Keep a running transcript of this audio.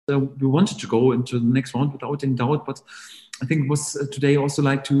we wanted to go into the next round without any doubt. But I think it was today also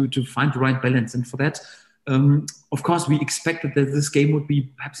like to find the right balance. And for that, of course, we expected that this game would be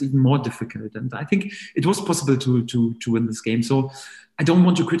perhaps even more difficult. And I think it was possible to win this game. So I don't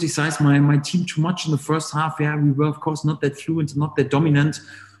want to criticize my team too much in the first half. Yeah, we were, of course, not that fluent, not that dominant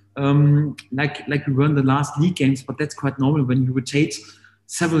like we were in the last league games. But that's quite normal when you rotate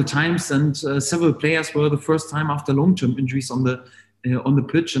several times and several players were the first time after long-term injuries on the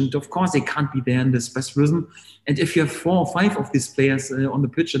pitch. And of course, they can't be there in this best rhythm. And if you have 4 or 5 of these players on the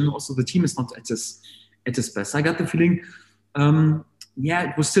pitch, and also the team is not at its best. I got the feeling,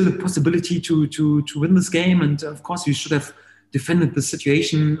 it was still a possibility to win this game. And of course, we should have defended the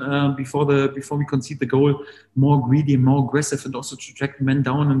situation before we concede the goal, more greedy and more aggressive, and also to track the men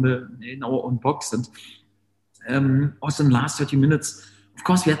down in our own box. And also in the last 30 minutes, of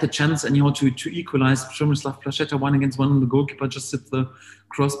course, we had the chance anyhow to equalize. Przemysław Placheta 1-1. The goalkeeper just hit the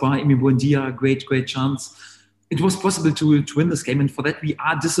crossbar. Emi Buendia, great chance. It was possible to win this game, and for that we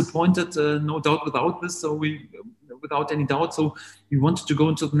are disappointed, no doubt without any doubt. So we wanted to go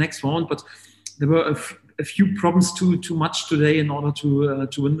into the next round, but there were a few problems too much today in order to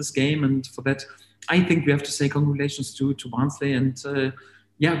win this game, and for that I think we have to say congratulations to Barnsley, and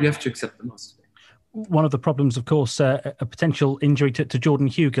we have to accept the loss today. One of the problems, of course, a potential injury to Jordan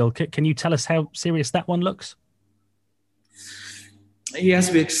Hugill. Can you tell us how serious that one looks?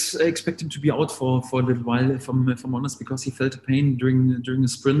 Yes, we expect him to be out for a little while, if I'm honest, because he felt a pain during a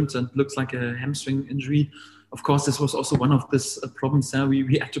sprint and looks like a hamstring injury. Of course, this was also one of these problems there.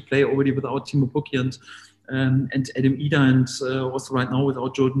 We had to play already without Timo Pukki and Adam Ida, and also right now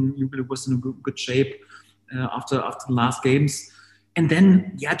without Jordan Hugill, who was in a good shape after the last games. And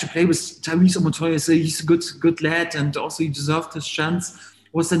then, to play with Tyrese Omotoye, he's a good lad, and also he deserved his chance.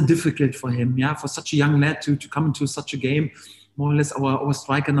 It was then difficult for him, for such a young lad to come into such a game. More or less our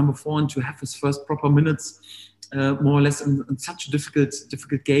striker number 4, and to have his first proper minutes, more or less in such a difficult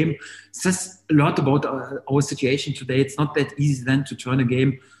game, says a lot about our situation today. It's not that easy then to turn a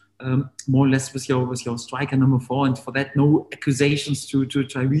game more or less with your striker number 4, and for that, no accusations to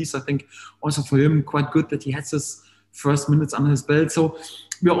Tyrese. I think also for him quite good that he has his first minutes under his belt. So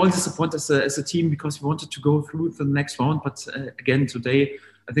we are all disappointed as a team because we wanted to go through the next round, but again today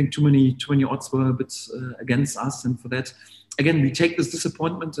I think too many odds were a bit against us, and for that, again, we take this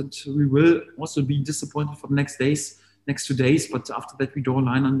disappointment, and we will also be disappointed for the next 2 days. But after that, we draw a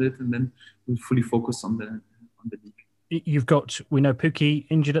line on it, and then we'll fully focus on the league. You've got, we know Pukki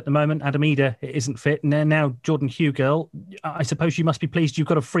injured at the moment. Adam Ida isn't fit. And now Jordan Hugill. I suppose you must be pleased you've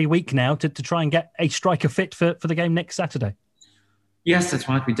got a free week now to try and get a striker fit for the game next Saturday. Yes, that's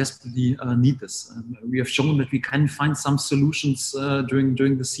right. We desperately need this. We have shown that we can find some solutions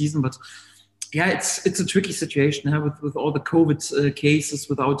during the season, but it's a tricky situation with all the COVID cases,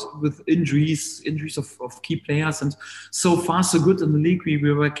 with injuries of key players, and so far so good in the league. We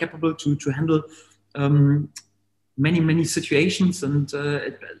were capable to handle many situations, and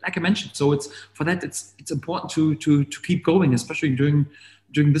like I mentioned, so it's important to keep going, especially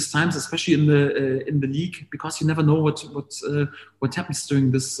during these times, especially in the league, because you never know what happens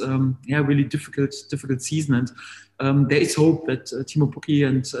during this really difficult season. And there is hope that Timo Pukki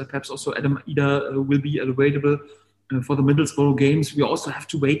and perhaps also Adam Ida will be available for the Middlesbrough games. We also have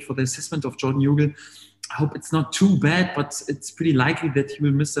to wait for the assessment of Jordan Hugill. I hope it's not too bad, but it's pretty likely that he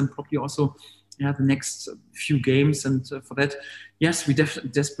will miss them probably also the next few games. And for that, yes, we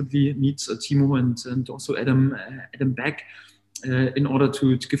desperately need Timo and also Adam back in order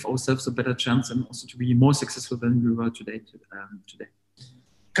to give ourselves a better chance and also to be more successful than we were today.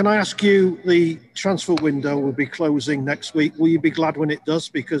 Can I ask you, the transfer window will be closing next week. Will you be glad when it does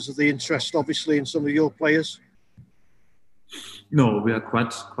because of the interest, obviously, in some of your players? No, we are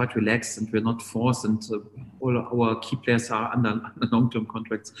quite relaxed, and we're not forced, and all our key players are under long-term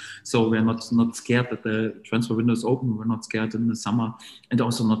contracts. So we're not scared that the transfer window is open. We're not scared in the summer, and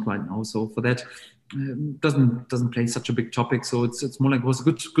also not right now. So for that, doesn't play such a big topic. So it's more like it was a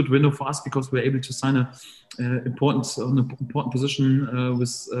good window for us because we were able to sign an important position with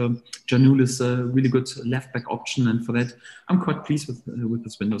Janulis, a really good left back option, and for that I'm quite pleased with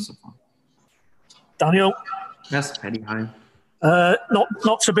this window so far. Daniel. Yes, Paddy. Hi.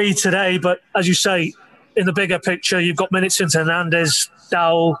 Not to be today, but as you say, in the bigger picture, you've got Minitson, Hernandez,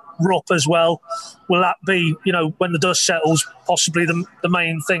 Dowell, Rupp as well. Will that be, when the dust settles, possibly the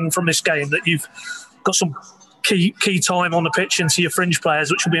main thing from this game, that you've got some key time on the pitch into your fringe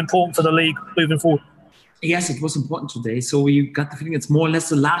players, which will be important for the league moving forward? Yes, it was important today. So we got the feeling it's more or less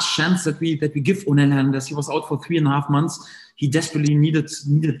the last chance that we give Onel Hernandez. He was out for 3.5 months. He desperately needed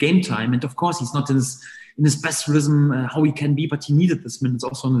game time, and of course he's not in in his best rhythm, how he can be, but he needed this minutes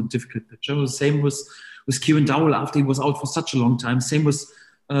also on a difficult pitch. The same with Kieran Dowell after he was out for such a long time. Same with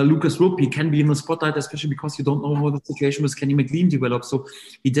Lucas Rupp. He can be in the spotlight, especially because you don't know how the situation with Kenny McLean develops. So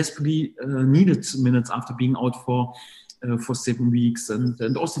he desperately needed minutes after being out for 7 weeks,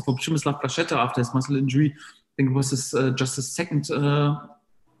 and also for Przemysław Placheta after his muscle injury. I think it was just his second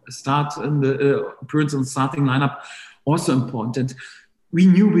start in the appearance in the starting lineup, also important. And we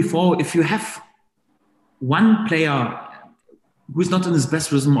knew before, if you have one player who's not in his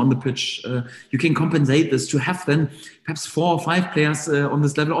best rhythm on the pitch, you can compensate this. To have then perhaps 4 or 5 players on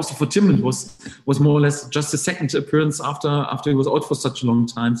this level. Also for Tim, it was more or less just his second appearance after he was out for such a long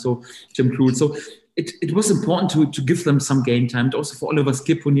time. So Tim Krul. So it was important to give them some game time. And also for Oliver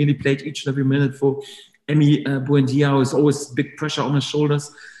Skipp, who nearly played each and every minute. For Emi Buendia, who is always big pressure on his shoulders.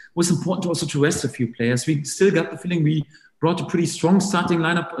 It was important also to rest a few players. We still got the feeling we brought a pretty strong starting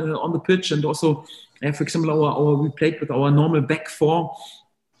lineup on the pitch, and also, for example, we played with our normal back four.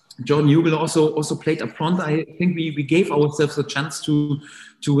 Jordan Hugill also played up front. I think we gave ourselves a chance to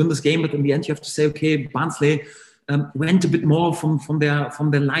win this game, but in the end, you have to say, okay, Barnsley went a bit more from their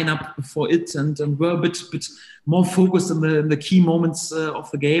lineup for it, and were a bit more focused in the key moments of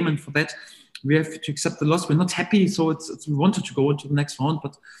the game, and for that we have to accept the loss. We're not happy, so we wanted to go into the next round,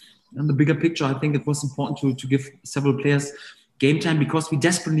 but in the bigger picture, I think it was important to give several players game time, because we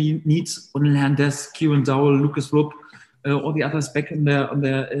desperately need Onel Hernandez, Kieran Dowell, Lucas Rupp, all the others back on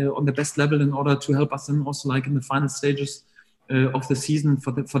the best level in order to help us in also like in the final stages of the season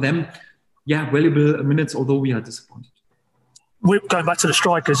for them. Yeah, valuable minutes, although we are disappointed. Going back to the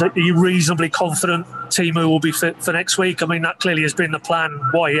strikers, are you reasonably confident Timu will be fit for next week? I mean, that clearly has been the plan,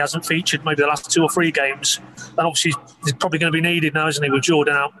 why he hasn't featured maybe the last 2 or 3 games. And obviously, he's probably going to be needed now, isn't he, with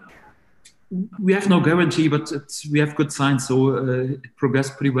Jordan out? We have no guarantee, but we have good signs. So it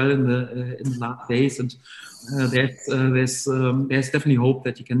progressed pretty well in the last days, and there's definitely hope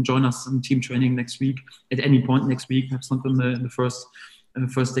that he can join us in team training next week at any point next week. Perhaps not in the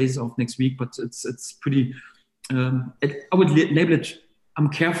first days of next week, but it's pretty. I would label it. I'm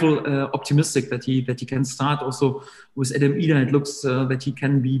careful, optimistic that he can start. Also with Adam Ida, it looks that he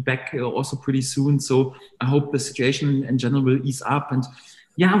can be back also pretty soon. So I hope the situation in general will ease up. And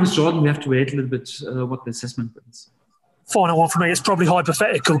yeah, with Jordan, we have to wait a little bit what the assessment brings. Final one for me. It's probably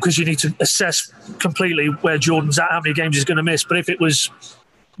hypothetical because you need to assess completely where Jordan's at, how many games he's going to miss. But if it was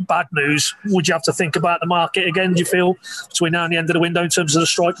bad news, would you have to think about the market again, do you feel, between now and the end of the window in terms of the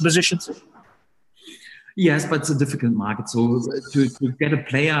striker positions? Yes, but it's a difficult market. So to get a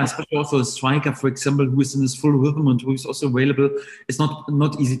player, especially also a striker, for example, who is in his full rhythm and who is also available, it's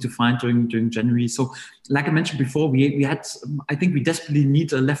not easy to find during January. So like I mentioned before, we had, I think we desperately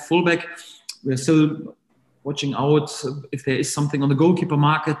need a left fullback. We're still watching out if there is something on the goalkeeper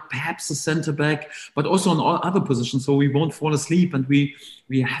market, perhaps a centre back, but also on all other positions. So we won't fall asleep, and we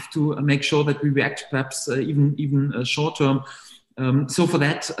have to make sure that we react perhaps even short term. So for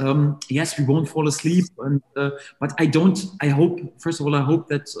that, yes, we won't fall asleep. But I hope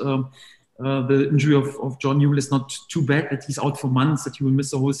that the injury of John Newell is not too bad, that he's out for months, that he will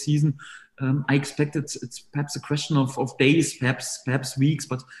miss the whole season. I expect it's perhaps a question of days, perhaps weeks,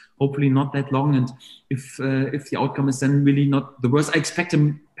 but hopefully not that long. And if the outcome is then really not the worst, I expect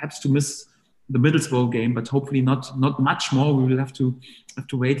him perhaps to miss the Middlesbrough game, but hopefully not much more. We will have to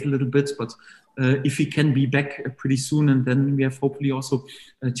wait a little bit, but if he can be back pretty soon, and then we have hopefully also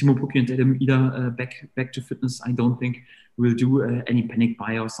Timo Pukki and Adam Ida back to fitness, I don't think we'll do any panic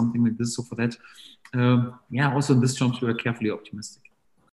buy or something like this. So for that, also in this terms, we are carefully optimistic.